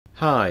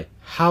Hi,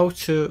 how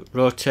to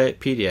rotate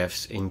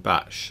PDFs in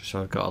batch.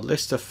 So I've got a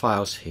list of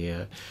files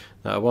here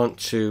that I want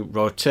to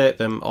rotate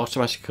them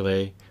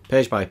automatically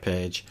page by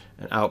page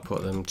and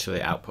output them to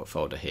the output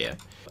folder here.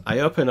 I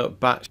open up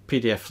Batch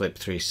PDF Flip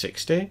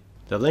 360.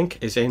 The link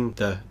is in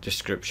the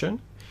description.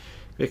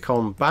 Click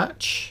on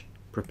Batch,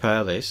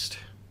 Prepare List.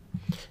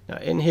 Now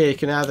in here you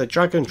can either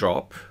drag and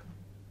drop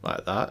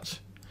like that,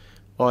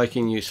 or you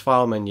can use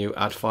File menu,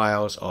 Add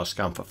Files, or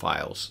Scan for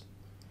Files.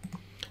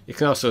 You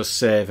can also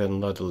save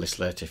and load the list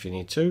later if you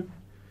need to.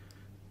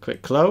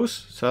 Click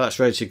Close, so that's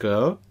ready to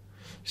go.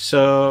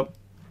 So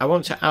I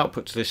want to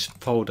output to this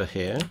folder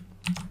here.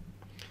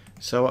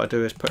 So what I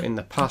do is put in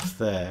the path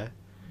there.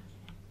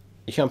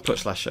 You can put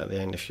slash at the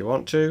end if you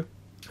want to.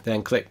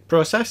 Then click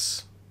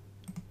Process.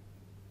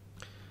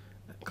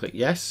 Click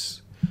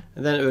Yes.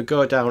 And then it will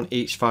go down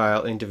each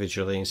file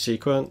individually in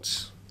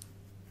sequence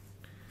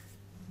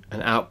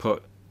and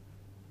output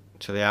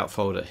to the out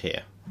folder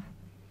here.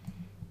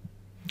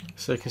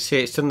 So you can see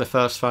it's done the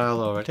first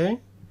file already.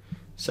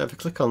 So if I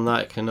click on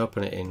that, you can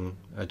open it in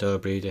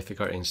Adobe if you've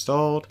got it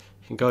installed.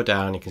 You can go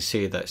down, you can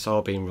see that it's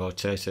all been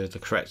rotated the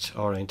correct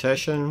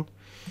orientation.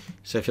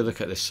 So if you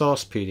look at the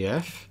source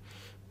PDF,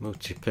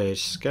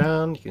 multi-page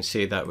scan, you can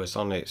see that was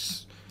on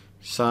its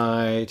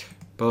side,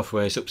 both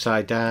ways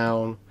upside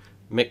down,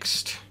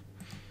 mixed.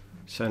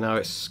 So now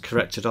it's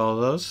corrected all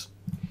of those.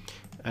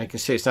 And you can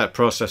see it's now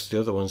processed the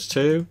other ones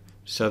too.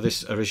 So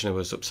this originally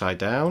was upside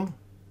down,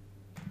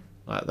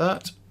 like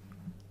that.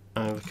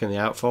 And look in the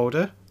out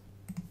folder.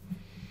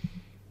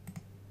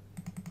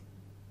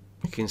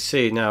 You can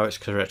see now it's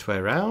correct way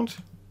around.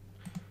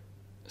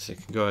 So you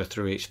can go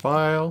through each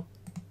file.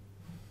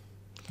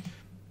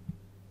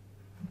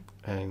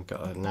 And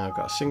now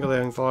got a single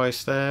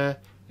invoice there.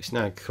 It's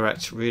now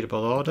correct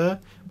readable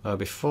order. Where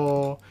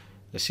before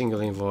the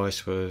single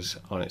invoice was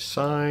on its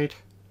side.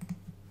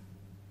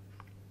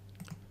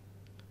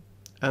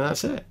 And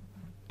that's it.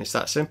 It's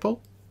that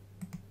simple.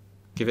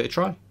 Give it a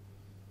try.